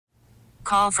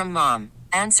Call from mom.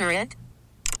 Answer it.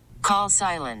 Call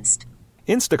silenced.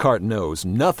 Instacart knows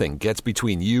nothing gets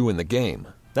between you and the game.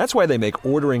 That's why they make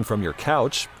ordering from your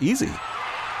couch easy.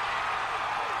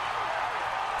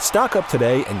 Stock up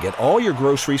today and get all your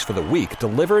groceries for the week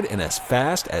delivered in as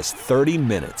fast as 30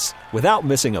 minutes without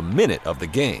missing a minute of the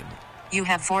game. You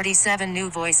have 47 new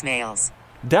voicemails.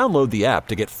 Download the app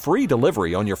to get free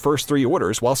delivery on your first 3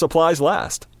 orders while supplies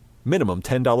last. Minimum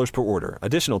 $10 per order.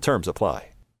 Additional terms apply.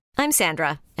 I'm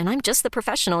Sandra, and I'm just the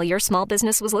professional your small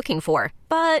business was looking for.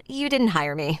 But you didn't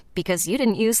hire me because you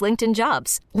didn't use LinkedIn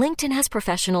Jobs. LinkedIn has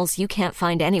professionals you can't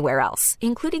find anywhere else,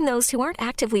 including those who aren't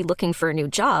actively looking for a new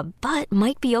job, but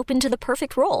might be open to the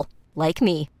perfect role, like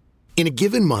me. In a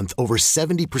given month, over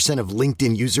 70% of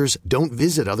LinkedIn users don't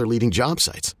visit other leading job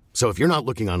sites. So if you're not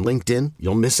looking on LinkedIn,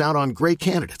 you'll miss out on great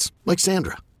candidates like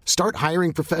Sandra. Start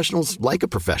hiring professionals like a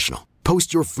professional.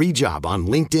 Post your free job on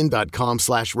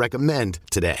linkedin.com/recommend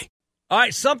today. All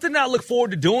right, something I look forward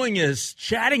to doing is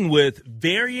chatting with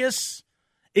various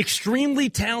extremely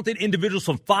talented individuals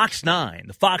from Fox 9,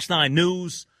 the Fox 9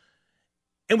 News.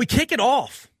 And we kick it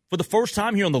off for the first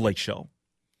time here on The Lake Show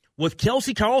with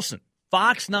Kelsey Carlson,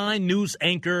 Fox 9 News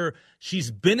anchor.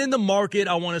 She's been in the market,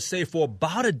 I want to say, for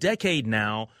about a decade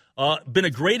now. Been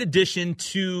a great addition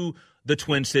to the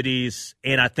Twin Cities,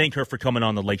 and I thank her for coming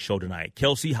on The Lake Show tonight.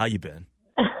 Kelsey, how you been?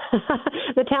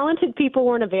 The talented people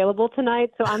weren't available tonight,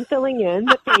 so I'm filling in,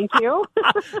 but thank you.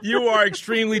 You are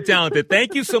extremely talented.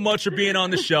 Thank you so much for being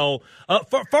on the show.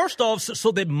 First off,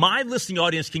 so that my listening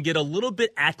audience can get a little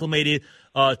bit acclimated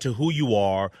to who you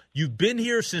are, you've been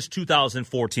here since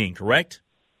 2014, correct?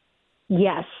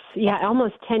 Yes. Yeah,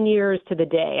 almost 10 years to the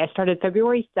day. I started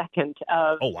February 2nd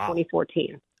of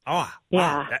 2014. Oh, yeah.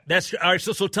 Wow. That's all right.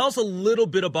 So tell us a little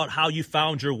bit about how you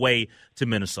found your way to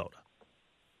Minnesota.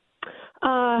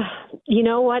 You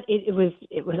know what? It was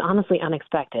honestly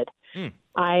unexpected.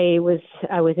 I was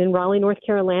in Raleigh, North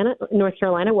Carolina,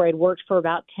 where I'd worked for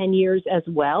about 10 years as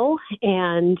well,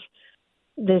 and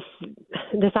this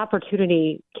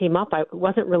opportunity came up. I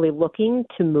wasn't really looking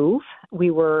to move.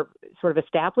 We were sort of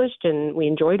established, and we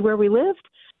enjoyed where we lived.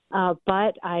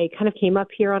 But I kind of came up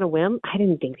here on a whim. I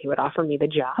didn't think they would offer me the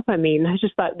job. I mean, I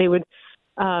just thought they would.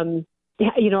 I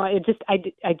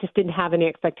just didn't have any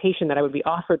expectation that I would be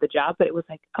offered the job. But it was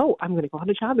like, oh, I'm going to go on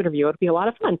a job interview. It'll be a lot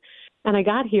of fun. And I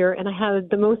got here, and I had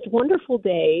the most wonderful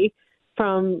day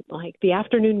from like the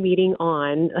afternoon meeting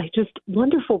on, like just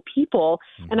wonderful people.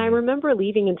 Mm-hmm. And I remember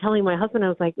leaving and telling my husband, I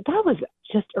was like, that was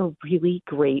just a really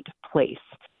great place.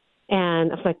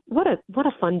 And I was like, what a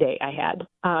fun day I had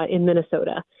in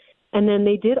Minnesota. And then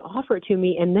they did offer it to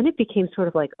me, and then it became sort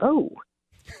of like, oh,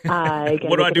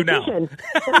 what do I do now?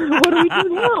 What do we do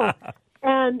now?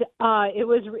 And it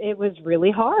was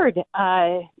really hard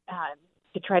to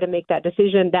try to make that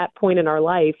decision, that point in our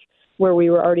life where we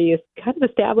were already kind of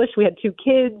established. We had 2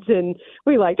 kids, and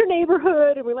we liked our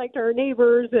neighborhood, and we liked our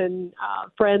neighbors and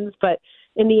friends. But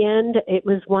in the end, it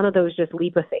was one of those just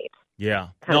leap of faith. Yeah.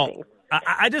 Kind of things.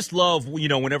 I just love,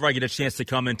 whenever I get a chance to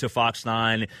come into Fox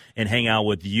 9 and hang out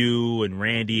with you and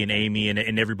Randy and Amy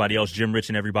and everybody else, Jim Rich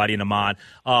and everybody and Ahmad.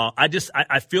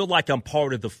 I feel like I'm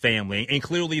part of the family. And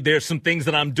clearly there's some things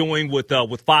that I'm doing with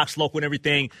Fox Local and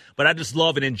everything, but I just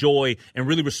love and enjoy and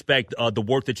really respect the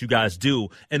work that you guys do.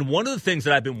 And one of the things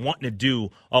that I've been wanting to do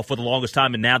for the longest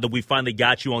time, and now that we finally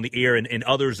got you on the air and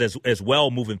others as well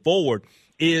moving forward,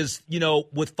 is,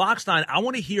 with Fox 9, I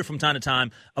want to hear from time to time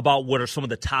about what are some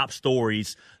of the top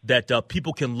stories that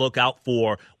people can look out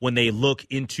for when they look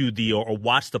into or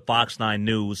watch the Fox 9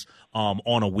 News on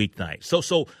a weeknight.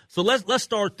 So let's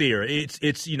start there.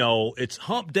 It's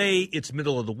Hump Day. It's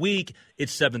middle of the week.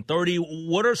 It's 7:30.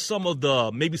 What are some of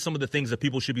the things that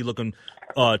people should be looking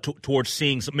towards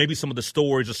seeing? Maybe some of the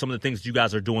stories or some of the things that you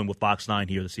guys are doing with Fox 9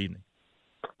 here this evening.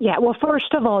 Yeah, well,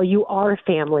 first of all, you are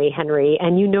family, Henry,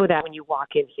 and you know that when you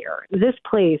walk in here. This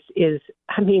place it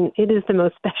is the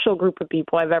most special group of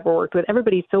people I've ever worked with.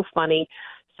 Everybody's so funny,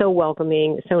 so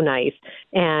welcoming, so nice.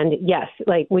 And yes,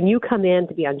 like when you come in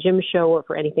to be on Jim's show or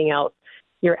for anything else,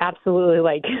 you're absolutely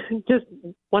like just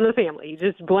one of the family. You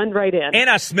just blend right in. And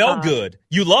I smell good.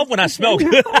 You love when I smell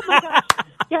good. Oh my gosh.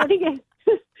 Yeah, I think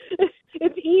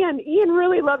it's Ian. Ian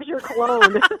really loves your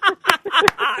cologne.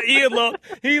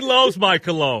 He loves my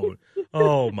cologne.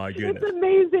 Oh, my goodness. It's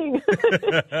amazing.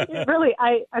 Really,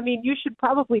 I mean, you should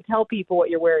probably tell people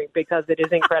what you're wearing because it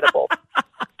is incredible.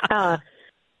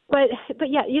 But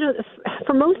yeah,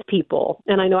 for most people,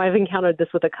 and I know I've encountered this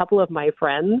with a couple of my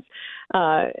friends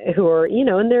who are,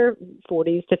 in their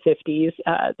 40s to 50s,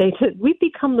 they said we've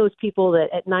become those people that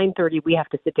at 9:30 we have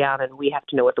to sit down and we have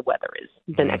to know what the weather is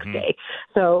the next day.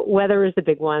 So weather is the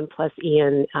big one. Plus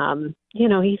Ian,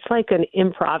 he's like an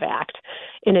improv act.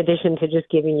 In addition to just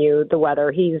giving you the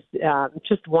weather, he's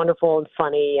just wonderful and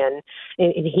funny, and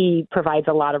he provides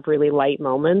a lot of really light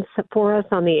moments for us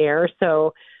on the air.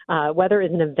 So. Weather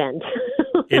is an event.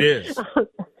 It is. And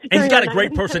he's got a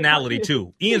great personality,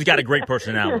 too. Ian's got a great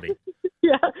personality.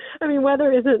 Yeah. I mean,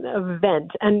 weather is an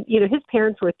event. And, his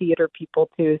parents were theater people,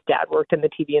 too. His dad worked in the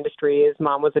TV industry. His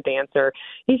mom was a dancer.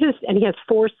 And he has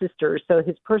 4 sisters. So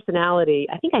his personality,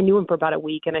 I think I knew him for about a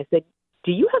week. And I said,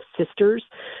 do you have sisters?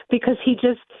 Because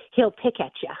he'll pick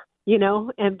at you.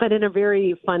 But in a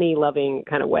very funny, loving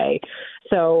kind of way.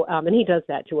 So, and he does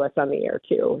that to us on the air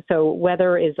too. So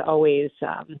weather is always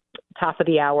top of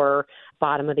the hour,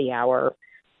 bottom of the hour.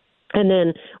 And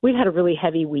then we've had a really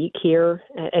heavy week here,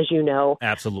 as you know.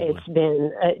 Absolutely.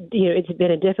 It's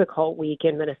been a difficult week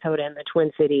in Minnesota and the Twin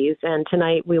Cities. And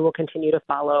tonight we will continue to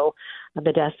follow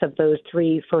the deaths of those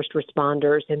 3 first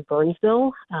responders in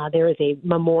Burnsville. There is a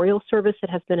memorial service that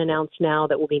has been announced now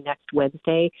that will be next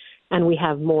Wednesday. And we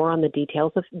have more on the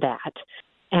details of that.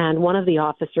 And one of the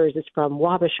officers is from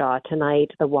Wabasha.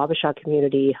 Tonight, the Wabasha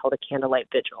community held a candlelight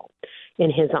vigil in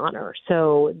his honor.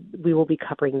 So we will be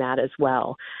covering that as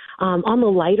well. On the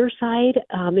lighter side,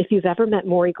 if you've ever met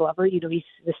Maury Glover, he's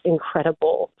this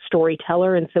incredible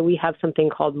storyteller. And so we have something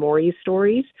called Maury's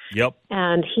Stories. Yep.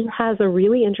 And he has a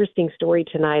really interesting story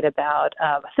tonight about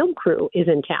a film crew is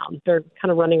in town. They're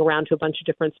kind of running around to a bunch of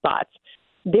different spots.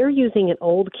 They're using an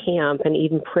old camp in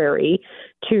Eden Prairie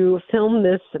to film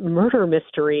this murder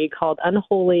mystery called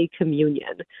Unholy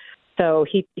Communion. So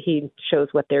he shows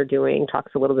what they're doing,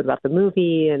 talks a little bit about the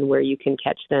movie and where you can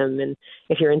catch them, and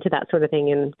if you're into that sort of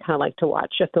thing and kind of like to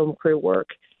watch a film crew work.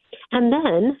 And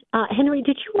then, Henry,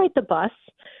 did you ride the bus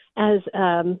as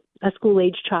a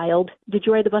school-age child? Did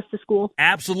you ride the bus to school?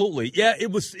 Absolutely. Yeah,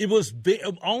 it was. I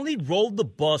only rode the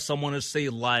bus, I want to say,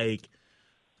 like,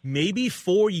 maybe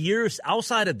 4 years.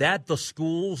 Outside of that, the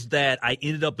schools that I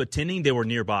ended up attending, they were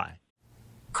nearby.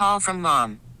 Call from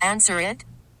mom. Answer it.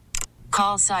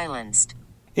 Call silenced.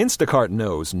 Instacart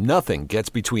knows nothing gets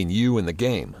between you and the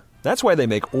game. That's why they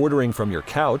make ordering from your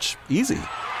couch easy.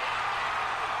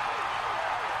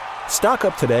 Stock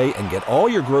up today and get all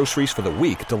your groceries for the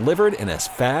week delivered in as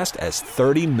fast as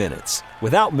 30 minutes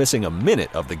without missing a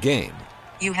minute of the game.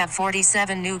 You have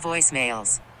 47 new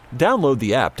voicemails. Download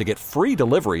the app to get free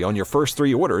delivery on your first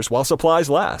 3 orders while supplies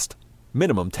last.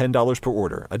 Minimum $10 per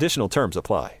order. Additional terms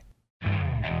apply.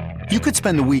 You could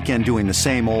spend the weekend doing the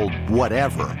same old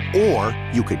whatever, or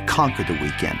you could conquer the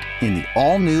weekend in the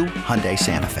all-new Hyundai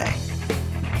Santa Fe.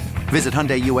 Visit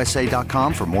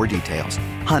HyundaiUSA.com for more details.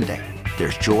 Hyundai,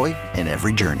 there's joy in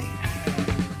every journey.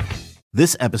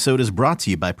 This episode is brought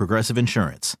to you by Progressive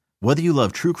Insurance. Whether you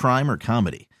love true crime or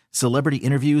comedy, celebrity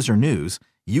interviews or news,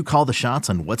 you call the shots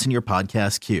on what's in your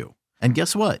podcast queue. And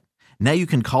guess what? Now you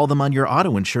can call them on your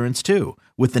auto insurance too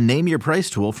with the Name Your Price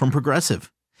tool from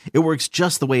Progressive. It works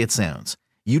just the way it sounds.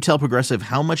 You tell Progressive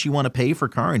how much you want to pay for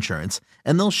car insurance,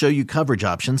 and they'll show you coverage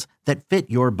options that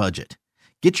fit your budget.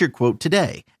 Get your quote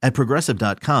today at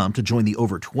Progressive.com to join the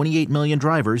over 28 million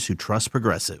drivers who trust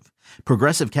Progressive.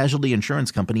 Progressive Casualty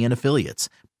Insurance Company and Affiliates.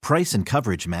 Price and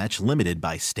coverage match limited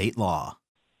by state law.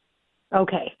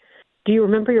 Okay. Do you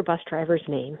remember your bus driver's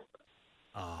name?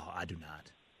 Oh, I do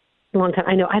not. Long time.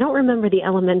 I know. I don't remember the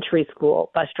elementary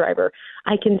school bus driver.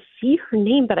 I can see her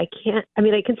name, but I can't. I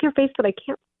can see her face, but I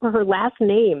can't remember her last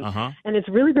name. And it's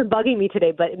really been bugging me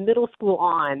today. But in middle school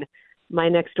on, my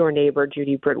next door neighbor,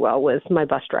 Judy Bridwell, was my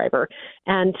bus driver.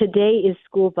 And today is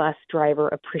School Bus Driver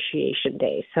Appreciation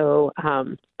Day. So a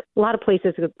lot of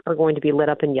places are going to be lit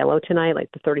up in yellow tonight, like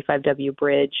the 35W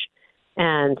Bridge.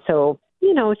 And so,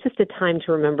 it's just a time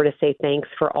to remember to say thanks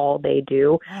for all they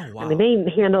do. Oh, wow. I mean,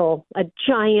 they handle a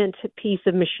giant piece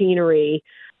of machinery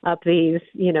up these,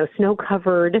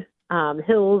 snow-covered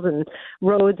hills and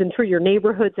roads and through your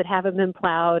neighborhoods that haven't been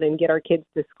plowed and get our kids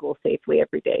to school safely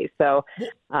every day. So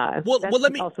that's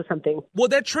also something. Well,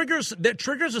 that triggers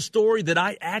a story that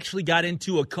I actually got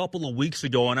into a couple of weeks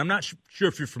ago, and I'm not sure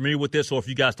if you're familiar with this or if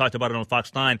you guys talked about it on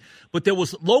Fox 9, but there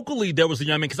was a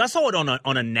young man, because I saw it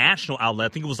on a national outlet.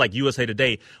 I think it was like USA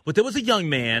Today, but there was a young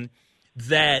man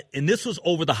and this was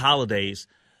over the holidays,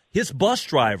 his bus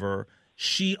driver,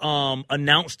 she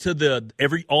announced to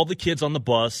all the kids on the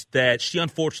bus that she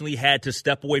unfortunately had to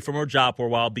step away from her job for a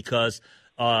while because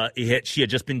she had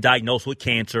just been diagnosed with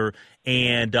cancer,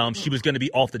 and she was going to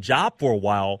be off the job for a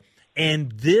while.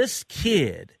 And this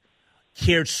kid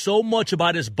cared so much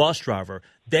about his bus driver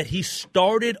that he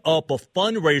started up a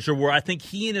fundraiser where I think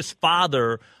he and his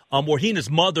father, or he and his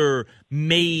mother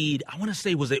made, I want to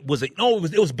say, it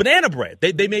was banana bread.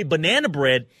 They made banana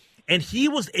bread, and he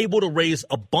was able to raise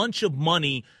a bunch of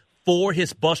money for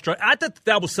his bus driver. I thought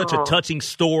that was such a touching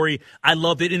story. I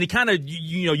loved it. And it kind of,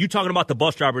 you talking about the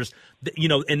bus drivers,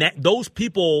 and that those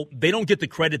people, they don't get the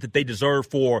credit that they deserve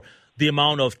for the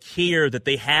amount of care that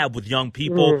they have with young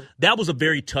people. That was a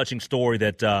very touching story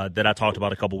that I talked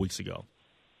about a couple weeks ago.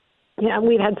 Yeah,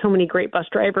 we've had so many great bus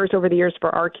drivers over the years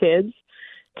for our kids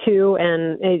too,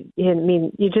 and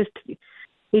you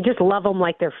just love them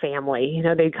like their family.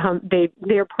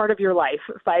 They're part of your life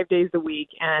 5 days a week,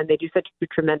 and they do such a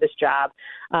tremendous job.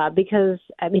 Because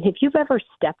if you've ever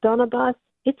stepped on a bus,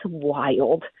 it's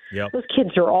wild. Yep. Those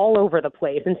kids are all over the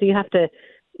place, and so you have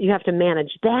to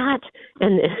manage that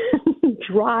and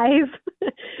drive.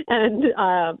 And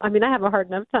I have a hard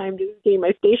enough time just getting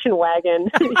my station wagon,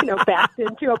 backed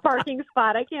into a parking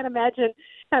spot. I can't imagine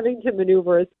having to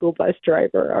maneuver a school bus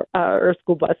driver or a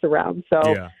school bus around. So.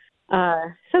 Yeah.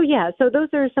 So those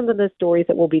are some of the stories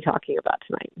that we'll be talking about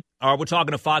tonight. All right, we're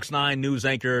talking to Fox 9 news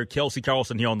anchor Kelsey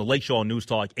Carlson here on the Lake Show on News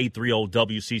Talk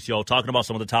 830 WCCO, talking about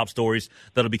some of the top stories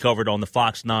that'll be covered on the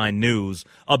Fox 9 News.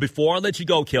 Before I let you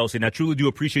go, Kelsey, and I truly do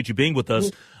appreciate you being with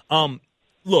us,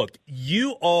 look,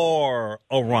 you are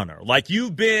a runner. Like,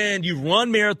 you've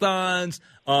run marathons,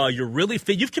 you're really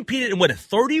fit. You've competed in,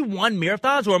 31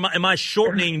 marathons, or am I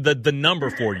shortening the number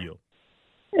for you?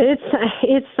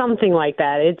 It's something like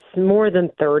that. It's more than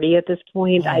 30 at this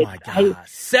point. Oh my God!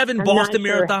 7 Boston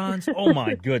marathons. Oh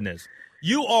my goodness!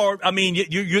 You are.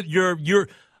 You're.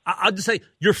 I'll just say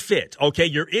you're fit. Okay,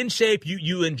 you're in shape.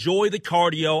 You enjoy the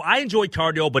cardio. I enjoy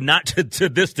cardio, but not to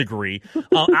this degree.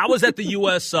 I was at the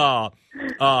U.S. I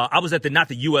was at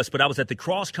the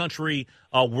cross country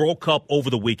World Cup over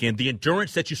the weekend. The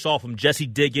endurance that you saw from Jesse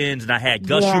Diggins, and I had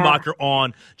Gus Schumacher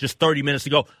on just 30 minutes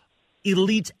ago.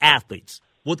 Elite athletes.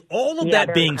 With all of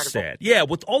that being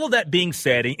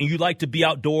said, and you like to be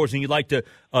outdoors and you like to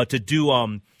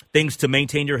do things to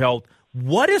maintain your health,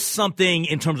 what is something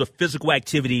in terms of physical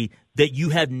activity that you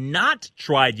have not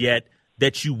tried yet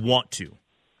that you want to?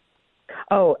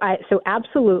 So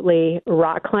absolutely,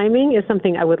 rock climbing is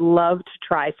something I would love to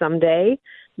try someday.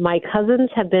 My cousins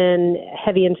have been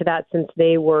heavy into that since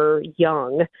they were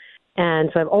young, and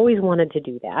so I've always wanted to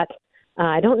do that.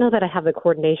 I don't know that I have the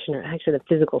coordination or actually the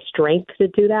physical strength to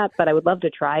do that, but I would love to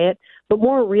try it. But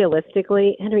more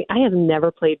realistically, Henry, I have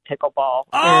never played pickleball.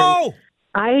 Oh! And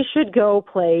I should go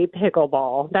play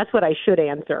pickleball. That's what I should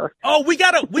answer. Oh, we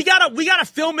gotta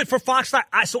film it for Fox 9.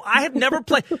 So I have never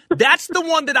played. That's the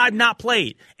one that I've not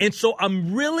played. And so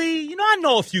I'm really, I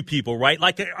know a few people, right?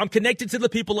 Like, I'm connected to the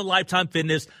people at Lifetime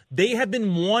Fitness. They have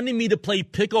been wanting me to play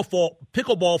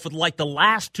pickleball for like the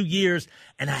last 2 years,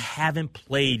 and I haven't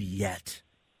played yet.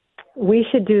 We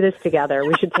should do this together.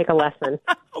 We should take a lesson.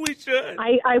 We should.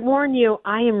 I warn you,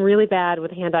 I am really bad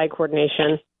with hand-eye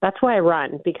coordination. That's why I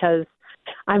run, because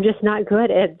I'm just not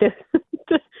good at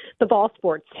the ball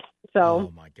sports. So.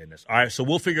 Oh my goodness! All right, so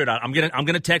we'll figure it out. I'm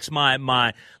gonna text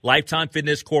my Lifetime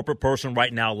Fitness corporate person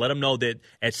right now. Let them know that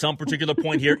at some particular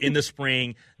point here in the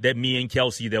spring, that me and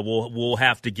Kelsey that we'll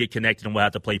have to get connected and we'll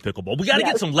have to play pickleball. We got to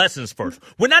get some lessons first.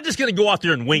 We're not just gonna go out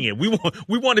there and wing it. We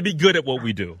want to be good at what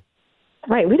we do.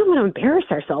 Right. We don't want to embarrass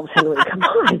ourselves, Henry. Come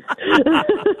on.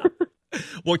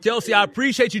 Well, Kelsey, I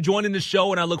appreciate you joining the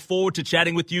show, and I look forward to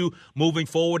chatting with you moving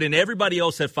forward. And everybody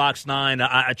else at Fox 9,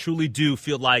 I truly do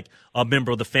feel like a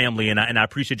member of the family, and I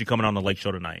appreciate you coming on the Lake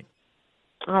Show tonight.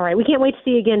 All right. We can't wait to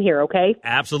see you again here, okay?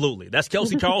 Absolutely. That's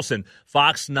Kelsey Carlson,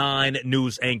 Fox 9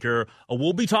 news anchor.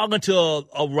 We'll be talking to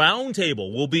a round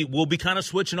table. We'll be kind of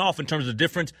switching off in terms of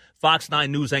different Fox 9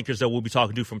 news anchors that we'll be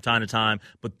talking to from time to time.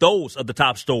 But those are the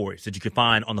top stories that you can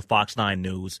find on the Fox 9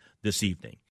 News this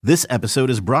evening. This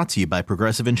episode is brought to you by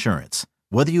Progressive Insurance.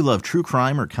 Whether you love true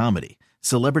crime or comedy,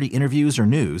 celebrity interviews or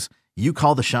news, you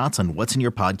call the shots on what's in your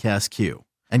podcast queue.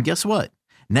 And guess what?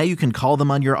 Now you can call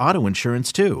them on your auto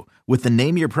insurance too with the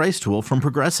Name Your Price tool from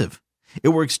Progressive. It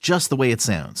works just the way it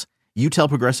sounds. You tell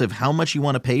Progressive how much you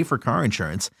want to pay for car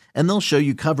insurance, and they'll show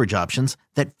you coverage options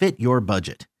that fit your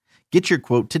budget. Get your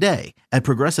quote today at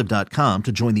Progressive.com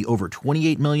to join the over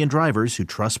 28 million drivers who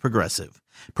trust Progressive.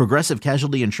 Progressive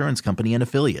Casualty Insurance Company and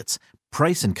Affiliates.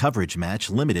 Price and coverage match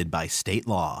limited by state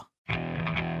law.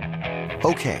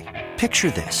 Okay,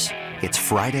 picture this. It's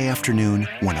Friday afternoon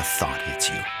when a thought hits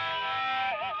you.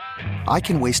 I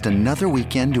can waste another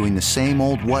weekend doing the same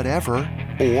old whatever,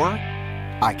 or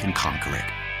I can conquer it.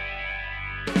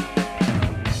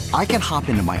 I can hop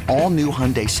into my all-new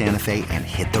Hyundai Santa Fe and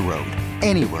hit the road.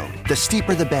 Any road. The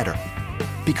steeper, the better.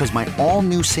 Because my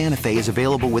all-new Santa Fe is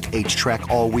available with H-Track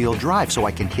all-wheel drive, so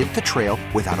I can hit the trail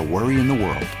without a worry in the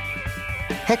world.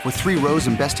 Heck, with 3 rows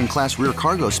and best-in-class rear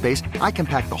cargo space, I can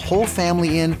pack the whole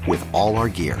family in with all our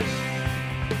gear.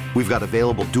 We've got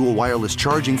available dual wireless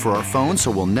charging for our phones,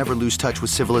 so we'll never lose touch with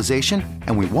civilization,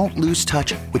 and we won't lose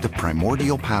touch with the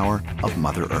primordial power of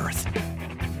Mother Earth.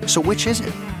 So which is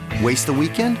it? Waste the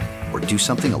weekend or do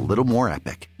something a little more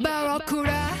epic?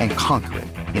 And conquer it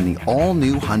in the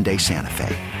all-new Hyundai Santa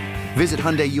Fe. Visit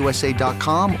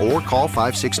HyundaiUSA.com or call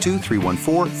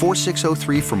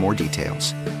 562-314-4603 for more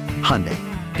details. Hyundai,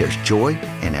 there's joy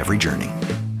in every journey.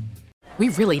 We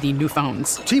really need new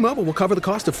phones. T-Mobile will cover the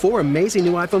cost of 4 amazing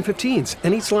new iPhone 15s,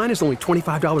 and each line is only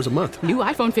 $25 a month. New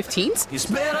iPhone 15s? It's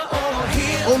better over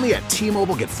here. Only at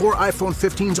T-Mobile, get 4 iPhone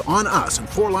 15s on us and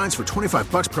 4 lines for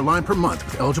 $25 per line per month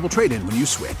with eligible trade-in when you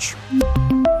switch.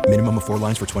 Minimum of 4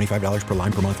 lines for $25 per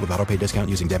line per month with auto-pay discount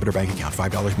using debit or bank account.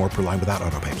 $5 more per line without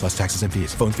auto-pay, plus taxes and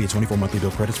fees. Phone fee at 24 monthly bill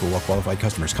credits for well-qualified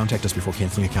customers. Contact us before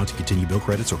canceling account to continue bill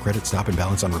credits or credit stop and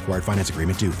balance on required finance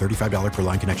agreement due. $35 per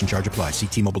line connection charge applies. See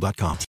T-Mobile.com.